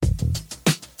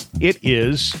It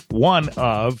is one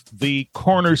of the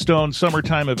cornerstone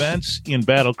summertime events in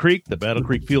Battle Creek, the Battle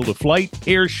Creek Field of Flight,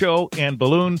 Air Show, and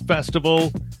Balloon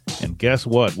Festival. And guess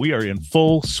what? We are in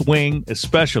full swing,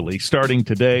 especially starting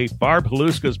today. Barb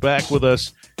Haluska's back with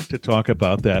us to talk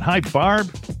about that. Hi, Barb.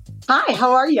 Hi,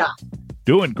 how are you?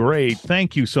 Doing great.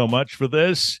 Thank you so much for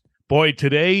this. Boy,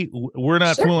 today, we're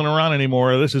not fooling around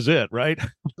anymore. This is it, right?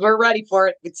 We're ready for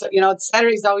it. It's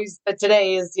Saturday's always,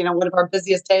 today is, one of our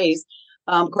busiest days.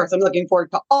 Of course, I'm looking forward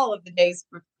to all of the days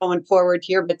going forward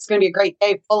here, but it's going to be a great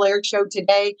day. Full air show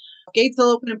today. Gates will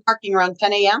open in parking around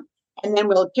 10 a.m. And then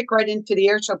we'll kick right into the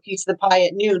air show piece of the pie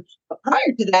at noon. But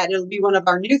prior to that, it'll be one of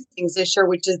our new things this year,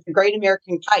 which is the Great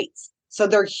American Kites. So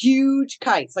they're huge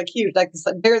kites, like huge, like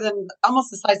bigger than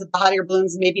almost the size of the hot air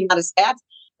balloons, maybe not as fat,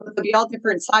 but they'll be all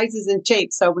different sizes and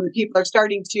shapes. So when the people are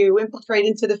starting to infiltrate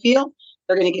into the field,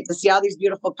 they're going to get to see all these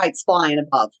beautiful kites flying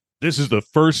above. This is the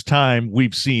first time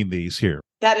we've seen these here.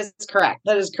 That is correct.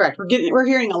 We're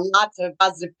hearing a lot of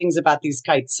positive things about these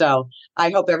kites. So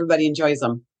I hope everybody enjoys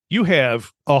them. You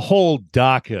have a whole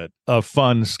docket of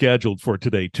fun scheduled for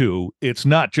today, too. It's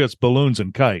not just balloons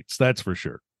and kites, that's for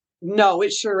sure. No,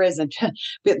 it sure isn't.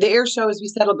 The air show, as we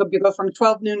said, will go from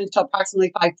 12 noon until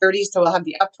approximately 5:30. So we'll have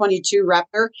the F-22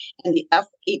 Raptor and the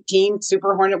F-18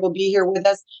 Super Hornet will be here with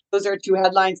us. Those are two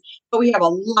headlines. But we have a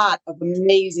lot of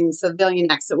amazing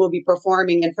civilian acts that will be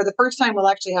performing. And for the first time, we'll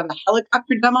actually have a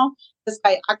helicopter demo. This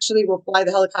guy actually will fly the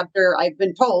helicopter, I've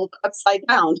been told, upside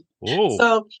down. Whoa.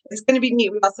 So it's going to be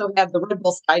neat. We also have the Red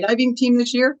Bull skydiving team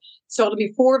this year. So it'll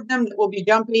be 4 of them that will be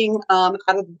jumping out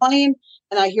of the plane.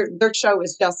 And I hear their show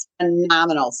is just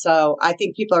phenomenal. So I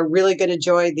think people are really going to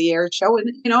enjoy the air show. And,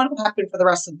 it'll happen for the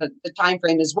rest of the time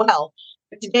frame as well.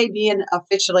 But today being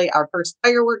officially our first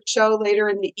fireworks show later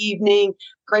in the evening,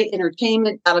 great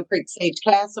entertainment, Battle Creek Sage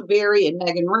Castleberry and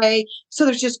Megan Ray. So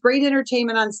there's just great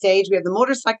entertainment on stage. We have the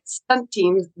motorcycle stunt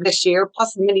team this year,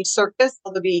 plus the mini circus.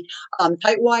 There'll be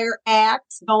tight wire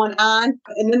acts going on.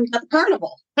 And then we got the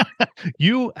carnival.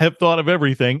 You have thought of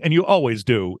everything, and you always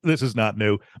do. This is not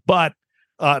new, but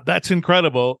that's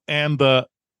incredible. And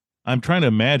I'm trying to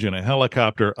imagine a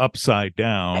helicopter upside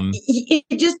down.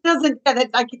 It just doesn't,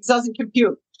 it doesn't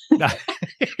compute.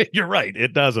 You're right.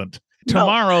 It doesn't. No.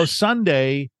 Tomorrow,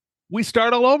 Sunday, we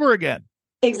start all over again.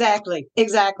 Exactly.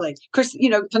 Chris,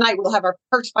 tonight we'll have our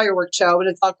first fireworks show and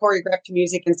it's all choreographed to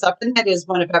music and stuff. And that is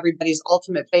one of everybody's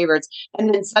ultimate favorites.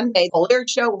 And then Sunday, the air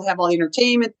show, we'll have all the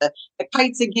entertainment, the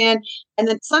kites again. And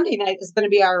then Sunday night is going to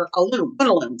be our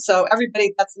Loom. So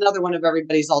that's another one of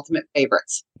everybody's ultimate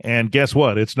favorites. And guess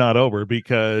what? It's not over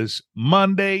because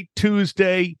Monday,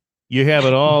 Tuesday, you have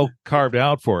it all carved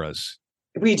out for us.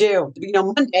 We do.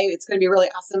 Monday, it's going to be really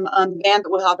awesome. The band that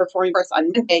we'll have performing for us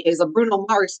on Monday is a Bruno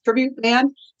Mars tribute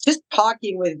band. Just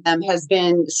talking with them has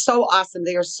been so awesome.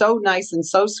 They are so nice and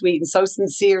so sweet and so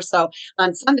sincere. So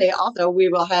on Sunday, also, we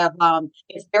will have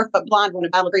it's Barefoot Blonde, one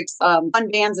of Battle Creek's fun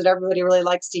bands that everybody really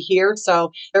likes to hear.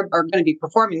 So they're going to be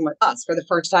performing with us for the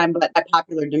first time, but at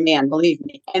popular demand, believe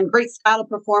me. And Great Scott will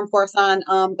perform for us on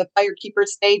the Firekeeper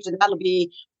stage, and that'll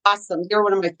be awesome. They're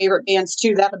one of my favorite bands,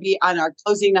 too. That'll be on our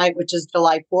closing night, which is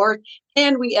July 4th.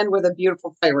 And we end with a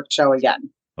beautiful fireworks show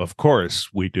again. Of course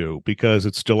we do, because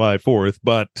it's July 4th.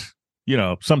 But,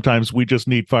 sometimes we just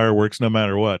need fireworks no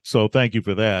matter what. So thank you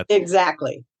for that.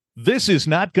 Exactly. This is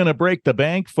not going to break the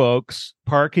bank, folks.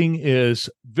 Parking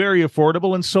is very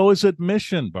affordable, and so is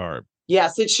admission, Barb.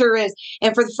 Yes, it sure is.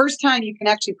 And for the first time, you can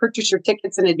actually purchase your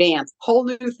tickets in advance. Whole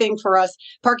new thing for us.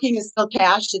 Parking is still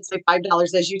cash. It's like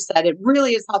 $5, as you said. It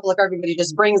really is helpful if everybody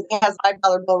just has a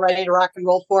 $5 bill ready to rock and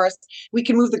roll for us. We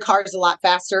can move the cars a lot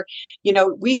faster.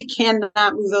 We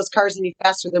cannot move those cars any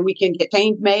faster than we can get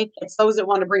change made. It's those that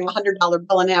want to bring a $100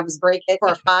 bill and have us break it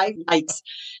for 5 nights.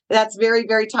 That's very,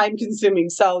 very time consuming.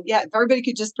 So yeah, if everybody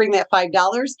could just bring that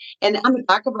 $5. And on the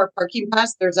back of our parking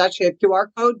pass, there's actually a QR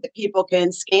code that people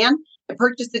can scan and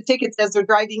purchase the tickets as they're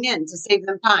driving in to save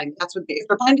them time. That's what if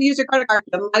they're planning to use a credit card,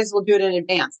 they might as well do it in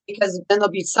advance, because then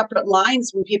there'll be separate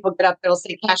lines when people get up. It'll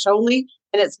say cash only,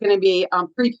 and it's going to be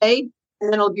prepaid,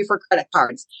 and then it'll be for credit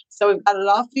cards. So we've got it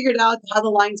all figured out how the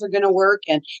lines are going to work.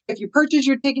 And if you purchase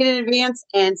your ticket in advance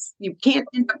and you can't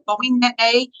end up going that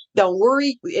day, don't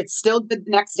worry. It's still good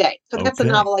the next day. So that's a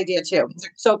novel idea too.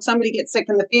 So if somebody gets sick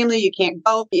in the family, you can't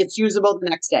go, it's usable the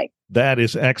next day. That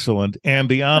is excellent. And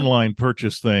the online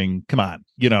purchase thing, come on,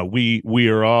 we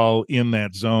are all in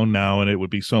that zone now, and it would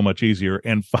be so much easier.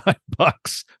 And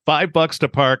 $5 to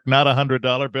park, not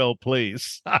 $100 bill,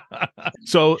 please.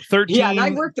 So 13. Yeah, and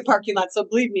I work the parking lot, so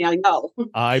believe me, I know.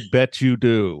 I bet you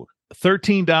do.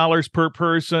 $13 per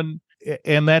person,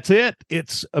 and that's it.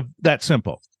 It's that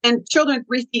simple. And children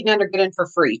 3 feet and under get in for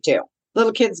free too.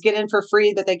 little kids get in for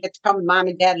free, that they get to come with mom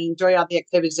and dad and enjoy all the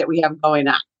activities that we have going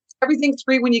on. Everything's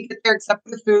free when you get there except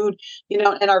for the food,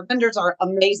 and our vendors are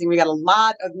amazing. We got a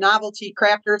lot of novelty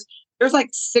crafters. There's like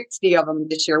 60 of them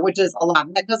this year, which is a lot.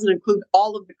 That doesn't include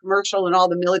all of the commercial and all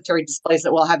the military displays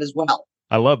that we'll have as well.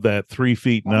 I love that 3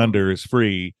 feet and under is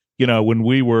free. When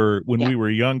we were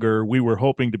younger, we were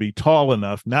hoping to be tall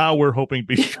enough. Now we're hoping to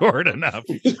be short enough.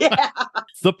 Yeah.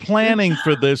 The planning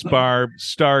for this, Barb,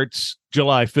 starts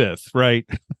July 5th, right?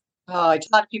 Oh, a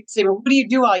lot of people say, well, what do you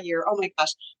do all year? Oh my gosh.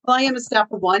 Well, I am a staff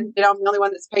of one. I'm the only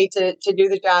one that's paid to do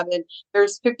the job. And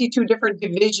there's 52 different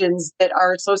divisions that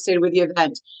are associated with the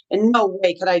event. And no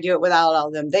way could I do it without all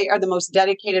of them. They are the most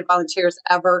dedicated volunteers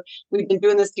ever. We've been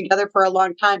doing this together for a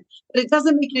long time, but it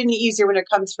doesn't make it any easier when it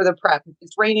comes for the prep. If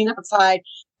it's raining outside,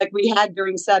 like we had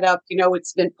during setup,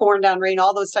 it's been pouring down rain,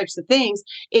 all those types of things,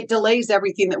 it delays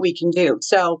everything that we can do.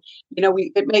 So,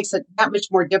 it makes it that much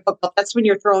more difficult. That's when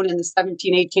you're throwing in the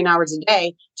 17, 18 hours a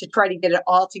day to try to get it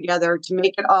all together, to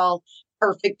make it all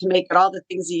perfect, to make it all the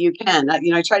things that you can.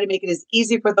 I try to make it as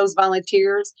easy for those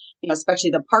volunteers,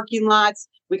 especially the parking lots.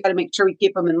 We got to make sure we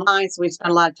keep them in line. So we spend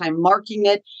a lot of time marking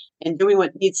it and doing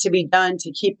what needs to be done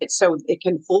to keep it so it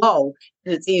can flow.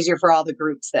 And it's easier for all the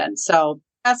groups then. So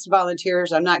best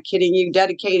volunteers, I'm not kidding you,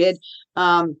 dedicated.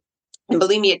 And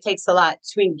believe me, it takes a lot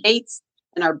between gates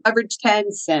and our beverage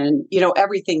tents and,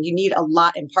 everything. You need a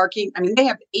lot in parking. I mean, they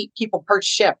have 8 people per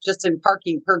shift just in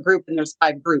parking per group, and there's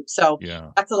 5 groups. So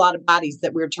That's a lot of bodies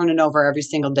that we're turning over every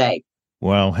single day.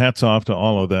 Well, hats off to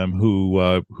all of them who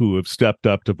have stepped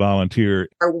up to volunteer.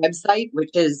 Our website,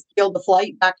 which is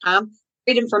fieldoflight.com.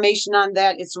 Great information on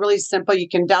that. It's really simple. You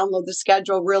can download the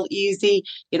schedule real easy.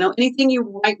 Anything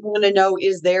you might want to know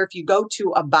is there. If you go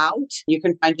to About, you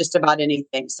can find just about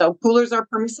anything. So coolers are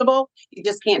permissible. You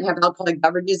just can't have alcoholic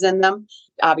beverages in them.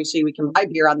 Obviously, we can buy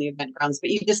beer on the event grounds,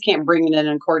 but you just can't bring it in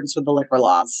accordance with the liquor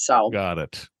laws. So got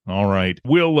it. All right.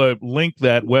 We'll link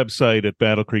that website at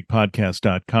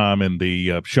battlecreekpodcast.com in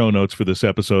the show notes for this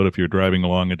episode if you're driving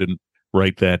along and didn't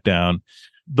write that down.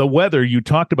 The weather, you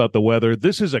talked about the weather.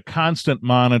 This is a constant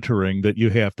monitoring that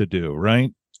you have to do, right?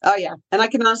 Oh, yeah. And I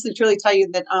can honestly truly tell you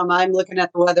that I'm looking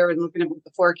at the weather and looking at what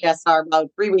the forecasts are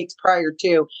about 3 weeks prior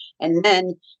to. And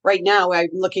then right now I'm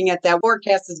looking at that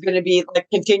forecast is going to be like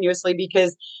continuously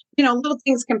because, little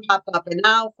things can pop up. And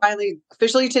now finally,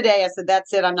 officially today, I said,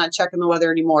 that's it. I'm not checking the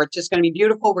weather anymore. It's just going to be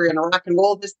beautiful. We're going to rock and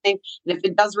roll this thing. And if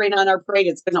it does rain on our parade,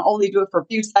 it's going to only do it for a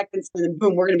few seconds. And then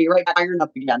boom, we're going to be right firing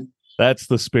up again. That's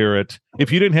the spirit.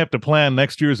 If you didn't have to plan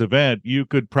next year's event, you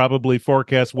could probably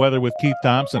forecast weather with Keith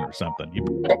Thompson or something.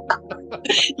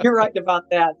 You're right about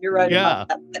that. You're right about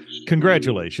that.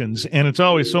 Congratulations. And it's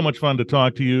always so much fun to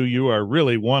talk to you. You are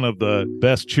really one of the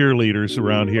best cheerleaders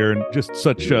around here and just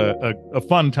such a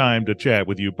fun time to chat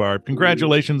with you, Barb.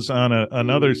 Congratulations on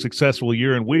another successful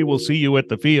year, and we will see you at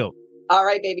the field. All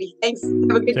right, baby. Thanks.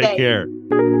 Have a good day. Take care.